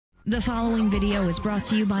The following video is brought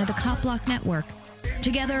to you by the CopBlock Network.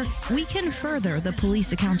 Together, we can further the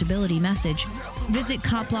police accountability message. Visit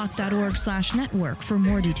copblock.org/network for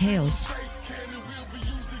more details.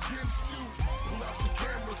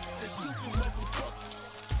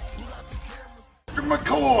 Mr.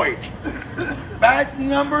 McCoy, badge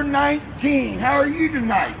number 19. How are you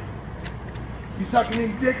tonight? You sucking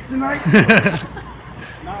any dicks tonight? No,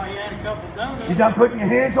 you had a couple donuts. You done putting your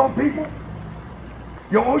hands on people?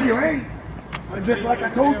 You ain't. Just like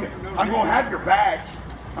I told you, I'm going to have your badge.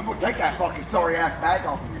 I'm going to take that fucking sorry-ass badge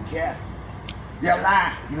off of your chest. You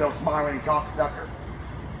lie, you little smiling cocksucker.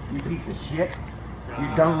 You piece of shit. You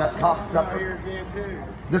donut cocksucker.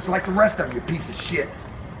 Just like the rest of you, piece of shit.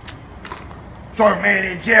 Throw a man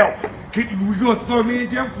in jail. We going to throw me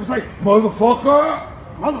in jail for say,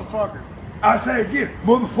 motherfucker? Motherfucker. I say again,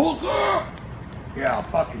 motherfucker. Yeah,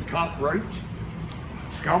 fucking cockroach.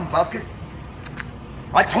 Scumbucket.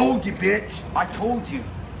 I told you, bitch. I told you.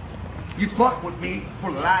 You fucked with me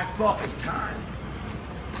for the last fucking time.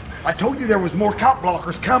 I told you there was more cop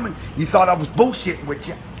blockers coming. You thought I was bullshitting with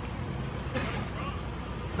you.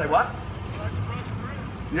 Say what?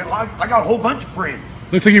 Yeah, I got a whole bunch of friends.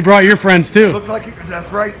 Looks like you brought your friends too. Looks like it,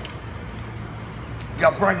 that's right. You got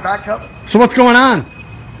to bring back up. So what's going on?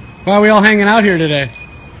 Why are we all hanging out here today?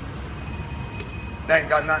 They ain't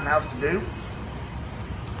got nothing else to do.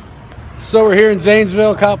 So we're here in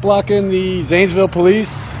Zanesville, cop blocking the Zanesville police.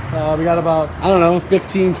 We got about, I don't know,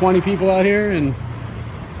 15, 20 people out here, and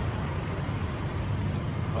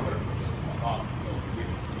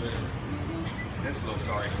This little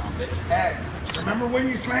sorry son of a bitch. Hey, remember when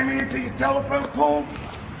you slammed me into your telephone pole?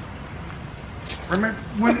 Remember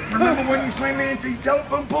when you slammed me into your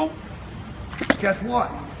telephone pole? Guess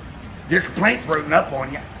what? Your complaint's written up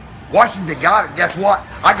on you. Washington got it. Guess what?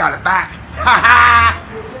 I got it back. Ha ha!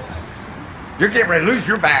 You're getting ready to lose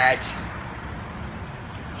your badge.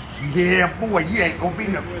 Yeah, boy, you ain't gonna be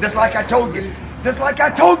no. Just like I told you. Just like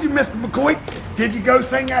I told you, Mr. McCoy. Did you go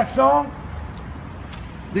sing that song?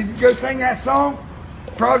 Did you go sing that song?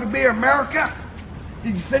 Proud to be America?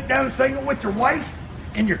 Did you sit down and sing it with your wife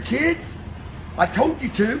and your kids? I told you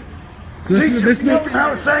to. Teach your children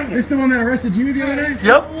how to sing it. This the one that arrested you the other day?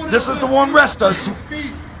 Yep, this is the one rest us.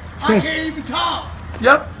 I can't even talk.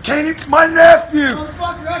 Yep, can't even, my nephew.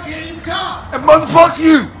 Motherfucker, I can't even talk. And motherfuck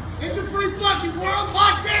you. It's a free fucking world.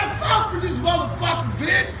 My damn fuck for this motherfucking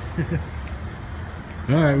bitch.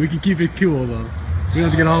 Alright, we can keep it cool though. We don't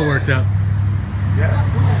have to get all worked up. Yeah.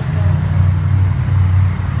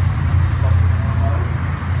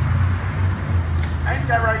 Ain't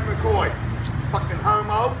that right, McCoy? Fucking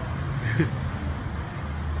homo.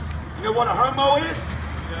 You know what a homo is?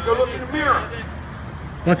 Go look in the mirror.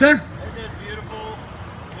 What's that? Isn't it beautiful?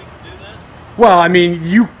 We can do this. Well, I mean,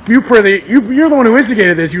 you're the one who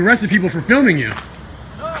instigated this. You arrested people for filming you. No.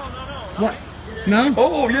 What? No?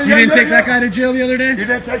 Oh, yeah, You didn't take that guy to jail the other day? You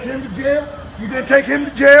didn't take him to jail? You didn't take him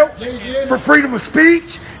to jail for freedom of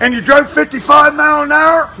speech? And you drove 55 miles an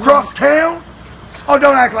hour across town? Oh,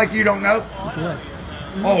 don't act like you don't know.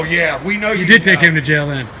 Oh, yeah, we know You did take him to jail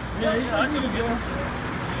then.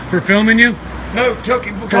 For filming you? No, took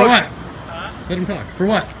him because... For what? Let him talk. For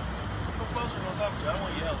what? Come closer and I'll talk to you. I don't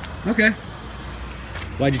want to yell. Okay.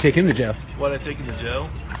 Why'd you take him to jail? Why'd I take him to jail?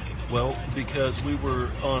 Well, because we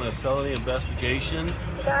were on a felony investigation,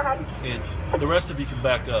 and the rest of you can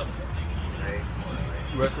back up.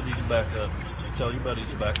 The rest of you can back up. Tell your buddies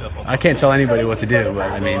to back up. I can't tell anybody what to do,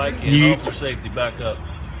 but I mean, Well, I can. Officer safety, back up.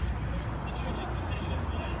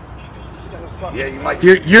 Yeah, you might...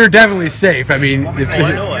 You're definitely safe. I mean, Oh,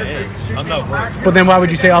 I know I am. I'm not worried. But then why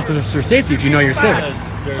would you say officer safety if you know you're safe? Because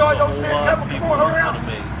there's a whole lot of people in front of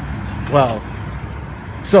me. Well,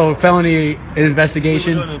 so felony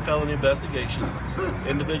investigation. We were doing a felony investigation.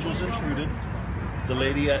 Individuals intruded. The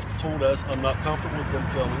lady told us, I'm not comfortable with them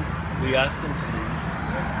filming. We asked them to leave.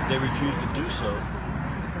 They refused to do so.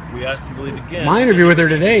 We asked them to leave again. My interview with her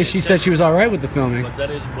today, she said she was all right with the filming. But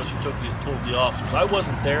that isn't what she told the officers. I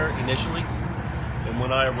wasn't there initially, and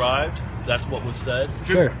when I arrived, that's what was said.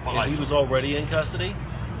 Sure. And he was already in custody,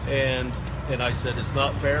 and I said it's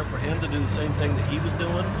not fair for him to do the same thing that he was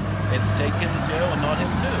doing, and to take him to jail and not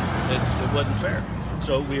him too. It wasn't fair.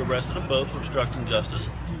 So we arrested them both for obstructing justice.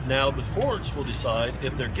 Now the courts will decide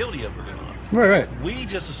if they're guilty of it or not. Right. We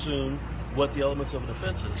just assume what the elements of an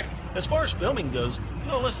offense is. As far as filming goes,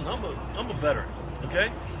 no, listen, I'm a veteran, okay?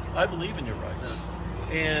 I believe in your rights,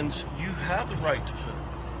 and you have the right to film.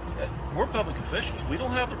 We're public officials. We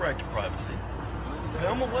don't have the right to privacy.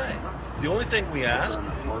 Film away. The only thing we ask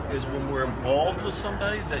is when we're involved with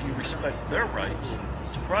somebody that you respect their rights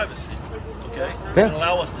to privacy, okay? Yeah. And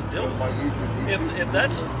allow us to deal with it. If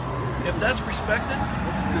that's if that's respected,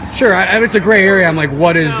 Sure, it's a gray area. I'm like,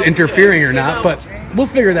 what is interfering or not? But we'll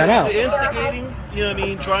figure that out. The instigating, you know what I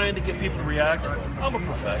mean, trying to get people to react. I'm a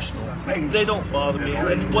professional. They don't bother me.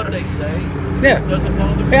 And what they say doesn't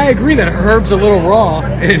bother me. Yeah, I agree that Herb's a little raw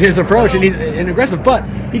in his approach and he's aggressive, but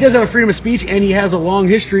he does have a freedom of speech, and he has a long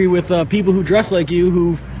history with people who dress like you,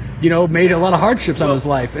 who, you know, made a lot of hardships on his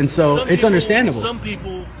life, and so it's understandable. Some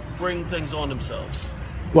people bring things on themselves.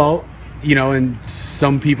 Well, you know, and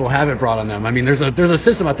some people have it brought on them. I mean, there's a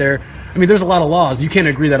system out there. I mean, there's a lot of laws. You can't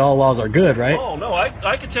agree that all laws are good, right? Oh, no.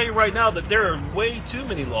 I can tell you right now that there are way too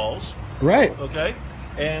many laws. Right. Okay?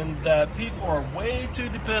 And that people are way too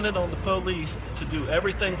dependent on the police to do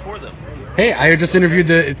everything for them. Hey, I just interviewed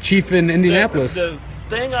the chief in Indianapolis. The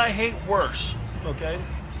thing I hate worse, okay,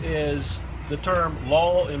 is the term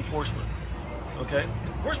law enforcement. Okay?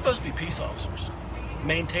 We're supposed to be peace officers,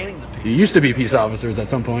 maintaining the peace. You used to be peace officers at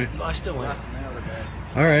some point. I still am.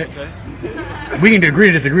 All right. Okay. We can agree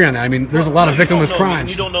to disagree on that. I mean, there's a lot of victimless crimes.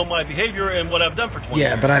 You don't know my behavior and what I've done for 20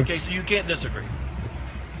 years. But okay, so you can't disagree.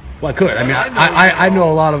 Well, I could. I mean, I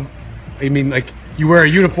know a lot of. I mean, like, you wear a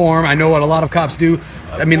uniform. I know what a lot of cops do.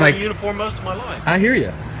 I mean, like, a uniform most of my life. I hear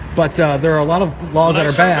you, but there are a lot of laws that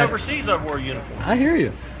are bad. Overseas, I wore a uniform. I hear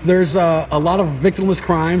you. There's a lot of victimless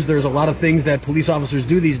crimes. There's a lot of things that police officers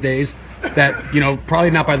do these days that, you know,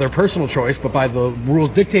 probably not by their personal choice, but by the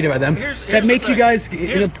rules dictated by them, that makes you guys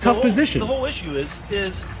in a tough position. The whole issue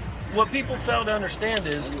is what people fail to understand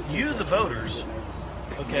is you, the voters,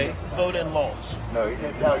 okay, vote in laws. No, he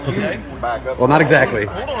didn't tell you to back up. Well, not exactly.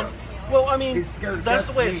 Hold on. Well, I mean, that's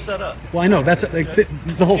the way it's set up. Well, I know. That's like,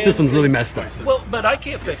 the whole system's really messed up. Well, but I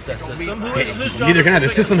can't fix that system. Whose job Neither can I. is to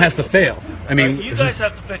The fix system has to fail. I mean, you guys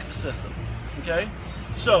have to fix the system, okay?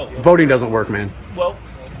 So voting doesn't work, man. Well,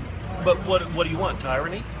 but what do you want?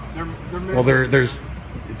 Tyranny? Well, there's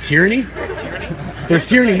tyranny. Tyranny? There's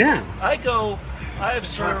tyranny now. I have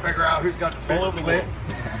served Figure out who's got the all over the world,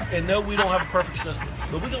 and no, we don't have a perfect system,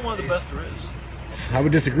 but we got one of the best there is. I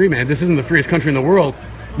would disagree, man. This isn't the freest country in the world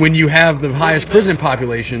when you have the highest prison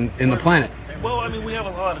population in the planet. Well, I mean, we have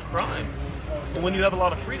a lot of crime. But when you have a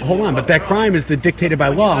lot of freedom... Hold on, but that crime is dictated by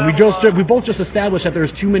law. And we both just established that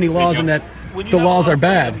there's too many laws and that the laws are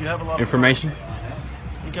bad. Information?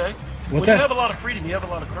 Okay? What's when that? you have a lot of freedom, you have a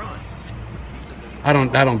lot of crime. I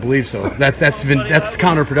don't believe so. That's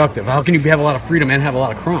counterproductive. How can you have a lot of freedom and have a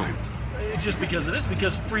lot of crime? It's just because it is,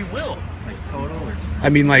 because free will. I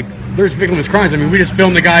mean, like, there's victimless crimes. I mean, we just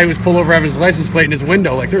filmed the guy who was pulled over having his license plate in his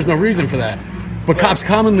window. Like, there's no reason for that. But cops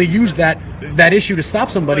commonly use that issue to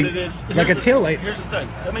stop somebody, like a taillight. Here's the thing.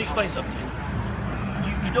 Let me explain something to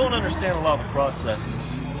you. You don't understand a lot of the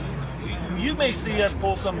processes. You may see us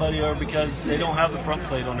pull somebody over because they don't have the front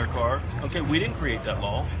plate on their car. Okay, we didn't create that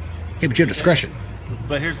law. Yeah, but you have discretion.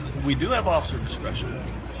 But we do have officer discretion.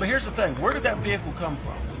 But here's the thing. Where did that vehicle come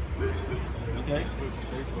from? Okay?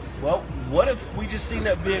 Well, what if we just seen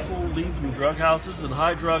that vehicle leave from drug houses and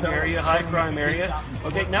high drug area, high crime area?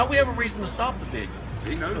 Okay, now we have a reason to stop the vehicle.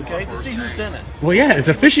 Okay, to see who's in it. Well, yeah, it's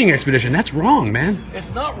a fishing expedition. That's wrong, man.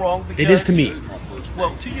 It's not wrong because... It is to me.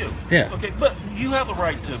 Well, to you. Yeah. Okay, but you have the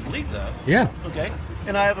right to believe that. Yeah. Okay,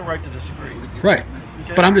 and I have the right to disagree. Right.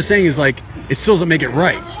 Okay? But I'm just saying is like, it still doesn't make it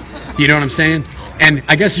right. You know what I'm saying? And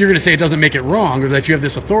I guess you're going to say it doesn't make it wrong or that you have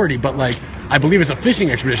this authority, but like, I believe it's a fishing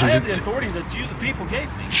expedition. I have the authority that you, the people, gave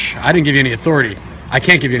me. I didn't give you any authority. I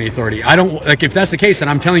can't give you any authority. I don't, like, if that's the case, then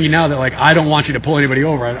I'm telling you now that, like, I don't want you to pull anybody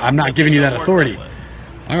over. I'm not giving you that authority.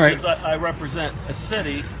 All right. Because I represent a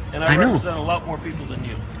city, and I represent a lot more people than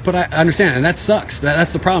you. But I understand, and that sucks.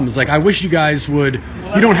 That's the problem. It's like, I wish you guys would,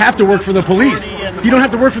 you don't have to work for the police. You don't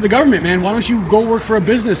have to work for the government, man. Why don't you go work for a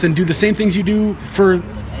business and do the same things you do for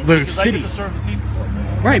the because city? I get to serve the people.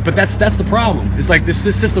 Right, but that's the problem. It's like, this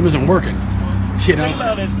system isn't working. You know? The thing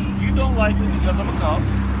about it is, you don't like me because I'm a cop.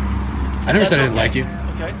 I never said I didn't like you.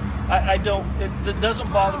 Okay? I don't, it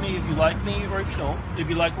doesn't bother me if you like me or if you don't. If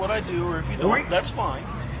you like what I do or if you don't, that's fine.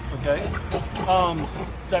 Okay?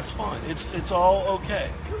 That's fine. It's all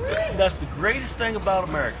okay. That's the greatest thing about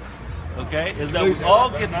America. Okay? Is that we all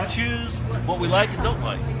get to choose what we like and don't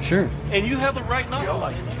like. Sure. And you have the right not to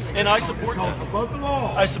like it. And I support that.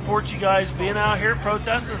 I support you guys being out here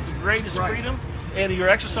protesting. It's the greatest freedom. And you're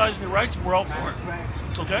exercising your rights, and we're all for it.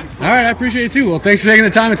 Okay? All right, I appreciate it too. Well, thanks for taking the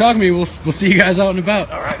time to talk to me. We'll see you guys out and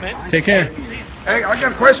about. All right, man. Take care. Hey, I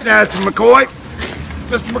got a question to ask you, McCoy.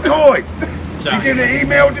 Mr. McCoy, you get an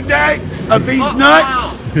email today of these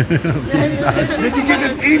nuts? Did you get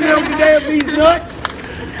an email today of these nuts?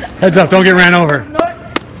 Heads up, don't get ran over.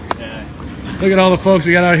 Look at all the folks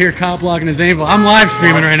we got out here CopBlocking in Zanesville. I'm live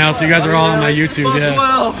streaming right now, so you guys are all on my YouTube. Yeah.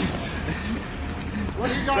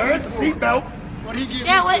 Sir, it's a seatbelt.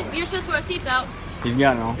 Yeah, what? You're supposed to wear a seatbelt. He's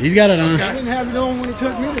got it on. He's got it on. I didn't have it on when he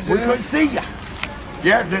took me to jail. We couldn't see you.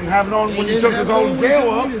 Yeah, didn't have it on when you took us all to jail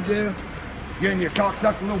up. Getting your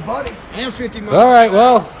cocksucking little buddy. And 50 miles. All right,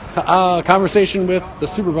 well, conversation with the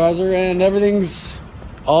supervisor, and everything's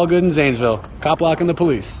all good in Zanesville. Cop blocking the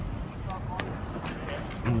police.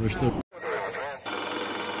 Oh, they're still